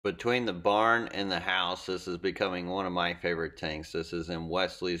Between the barn and the house, this is becoming one of my favorite tanks. This is in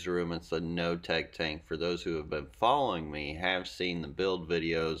Wesley's room. It's the no-tech tank. For those who have been following me, have seen the build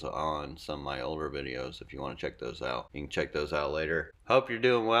videos on some of my older videos. If you want to check those out, you can check those out later. Hope you're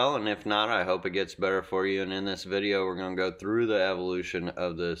doing well, and if not, I hope it gets better for you. And in this video, we're going to go through the evolution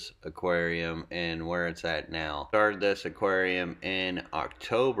of this aquarium and where it's at now. Started this aquarium in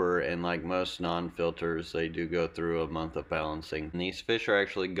October, and like most non-filters, they do go through a month of balancing. And these fish are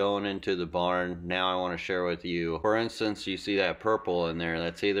actually going into the barn. Now I want to share with you, for instance, you see that purple in there.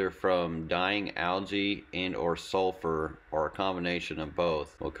 That's either from dying algae and or sulfur, or a combination of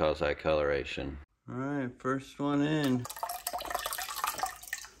both will cause that coloration. All right, first one in.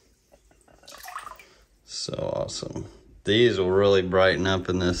 So awesome. These will really brighten up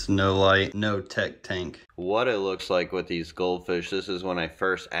in this no light, no tech tank. What it looks like with these goldfish, this is when I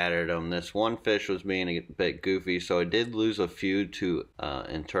first added them. This one fish was being a bit goofy, so I did lose a few to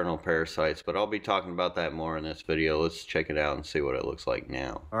internal parasites, but I'll be talking about that more in this video. Let's check it out and see what it looks like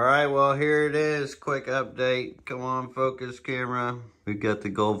now. All right, well, here it is. Quick update. Come on, focus camera. We've got the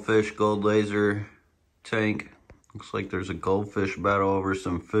Goldfish Gold Lazer tank. Looks like there's a goldfish battle over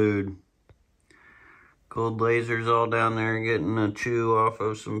some food. Gold Lazer's all down there getting a chew off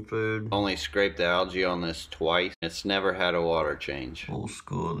of some food. Only scraped the algae on this twice. It's never had a water change. Old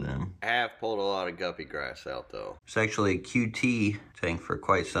school then. I have pulled a lot of guppy grass out though. It's actually a QT tank for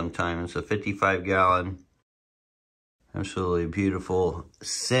quite some time. It's a 55-gallon. Absolutely beautiful,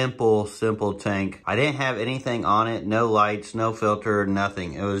 simple tank. I didn't have anything on it, no lights, no filter,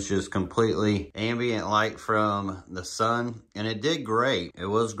 nothing. It was just completely ambient light from the sun, and it did great. It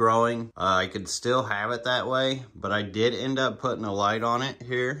was growing. I could still have it that way, but I did end up putting a light on it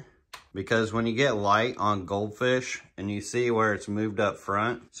here, because when you get light on goldfish and you see where it's moved up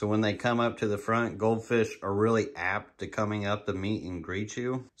front, so when they come up to the front, goldfish are really apt to coming up to meet and greet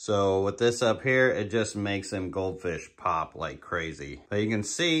you. So with this up here, it just makes them goldfish pop like crazy. But you can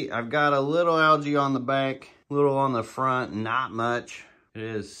see I've got a little algae on the back, little on the front, not much. It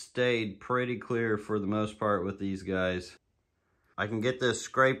has stayed pretty clear for the most part with these guys. I can get this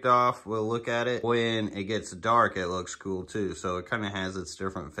scraped off. We'll look at it. When it gets dark, it looks cool too. So it kind of has its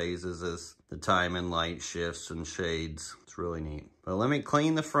different phases as the time and light shifts and shades. It's really neat. But let me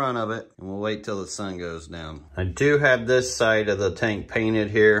clean the front of it and we'll wait till the sun goes down. I do have this side of the tank painted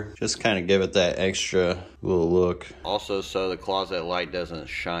here. Just kind of give it that extra little look. Also so the closet light doesn't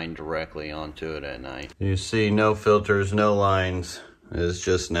shine directly onto it at night. You see no filters, no lines. It's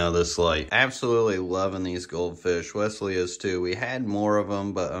just now this light. Absolutely loving these goldfish. Wesley is too. We had more of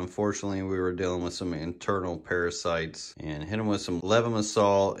them, but unfortunately we were dealing with some internal parasites and hit them with some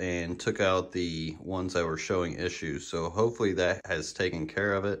levomisol and took out the ones that were showing issues. So hopefully that has taken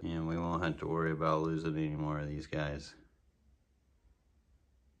care of it and we won't have to worry about losing any more of these guys.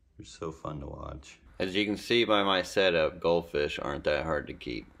 They're so fun to watch. As you can see by my setup, goldfish aren't that hard to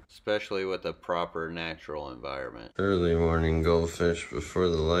keep, especially with a proper natural environment. Early morning goldfish before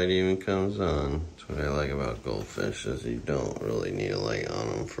the light even comes on. That's what I like about goldfish, is you don't really need a light on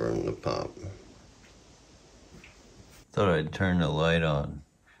them for them to pop. Thought I'd turn the light on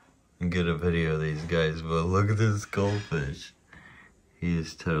and get a video of these guys, but look at this goldfish. He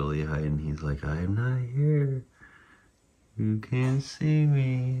is totally hiding. He's like, I'm not here. You can't see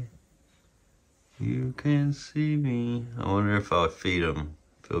me. You can't see me. I wonder if I'll feed him.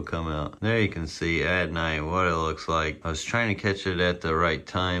 It'll come out. There you can see at night what it looks like. I was trying to catch it at the right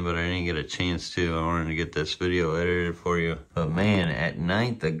time, but I didn't get a chance to. I wanted to get this video edited for you. But man, at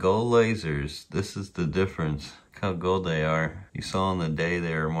night, the gold lasers, this is the difference. Look how gold they are. You saw in the day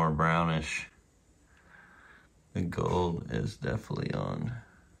they were more brownish. The gold is definitely on.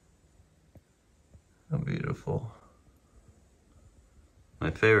 How beautiful. My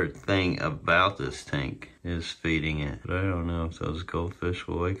favorite thing about this tank is feeding it. But I don't know if those goldfish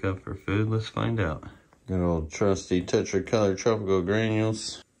will wake up for food. Let's find out. Good old trusty tetracolor tropical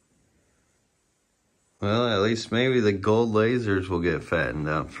granules. Well, at least maybe the gold lasers will get fattened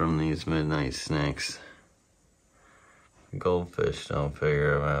up from these midnight snacks. Goldfish don't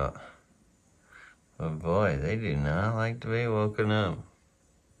figure them out. But boy, they do not like to be woken up.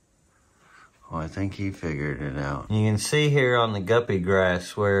 Oh, I think he figured it out. You can see here on the guppy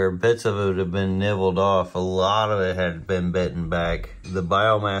grass where bits of it have been nibbled off. A lot of it had been bitten back. The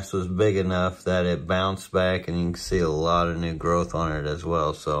biomass was big enough that it bounced back, and you can see a lot of new growth on it as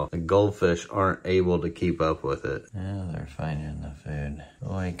well. So the goldfish aren't able to keep up with it. Now they're finding the food.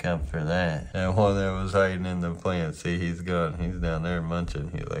 Wake up for that. That one that was hiding in the plant, see, he's gone. He's down there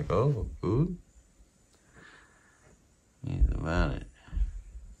munching. He's like, oh, food? He's about it.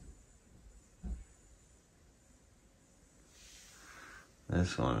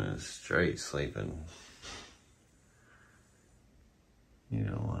 This one is straight sleeping. You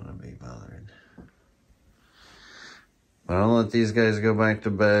don't want to be bothered. But I'll let these guys go back to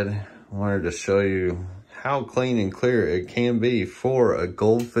bed. I wanted to show you how clean and clear it can be for a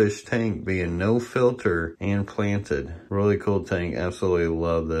goldfish tank being no filter and planted. Really cool tank. Absolutely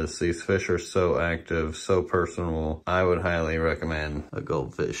love this. These fish are so active, so personable. I would highly recommend a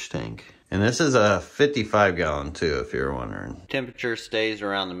goldfish tank. And this is a 55 gallon too, if you're wondering. Temperature stays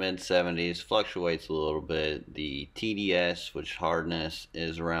around the mid 70s, fluctuates a little bit. The TDS, which hardness,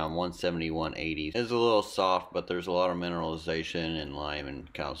 is around 170, 180. It's a little soft, but there's a lot of mineralization and lime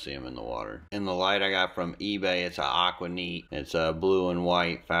and calcium in the water. And the light I got from eBay, it's an Aqua Neat. It's a blue and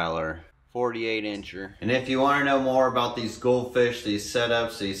white Fowler. 48 incher. And if you want to know more about these goldfish, these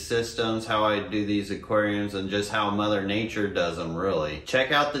setups, these systems, how I do these aquariums, and just how Mother Nature does them really,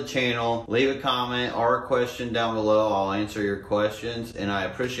 check out the channel, leave a comment or a question down below. I'll answer your questions. And I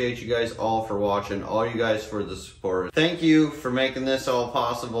appreciate you guys all for watching, all you guys for the support. Thank you for making this all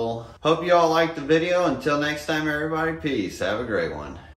possible. Hope you all liked the video. Until next time, everybody, peace. Have a great one.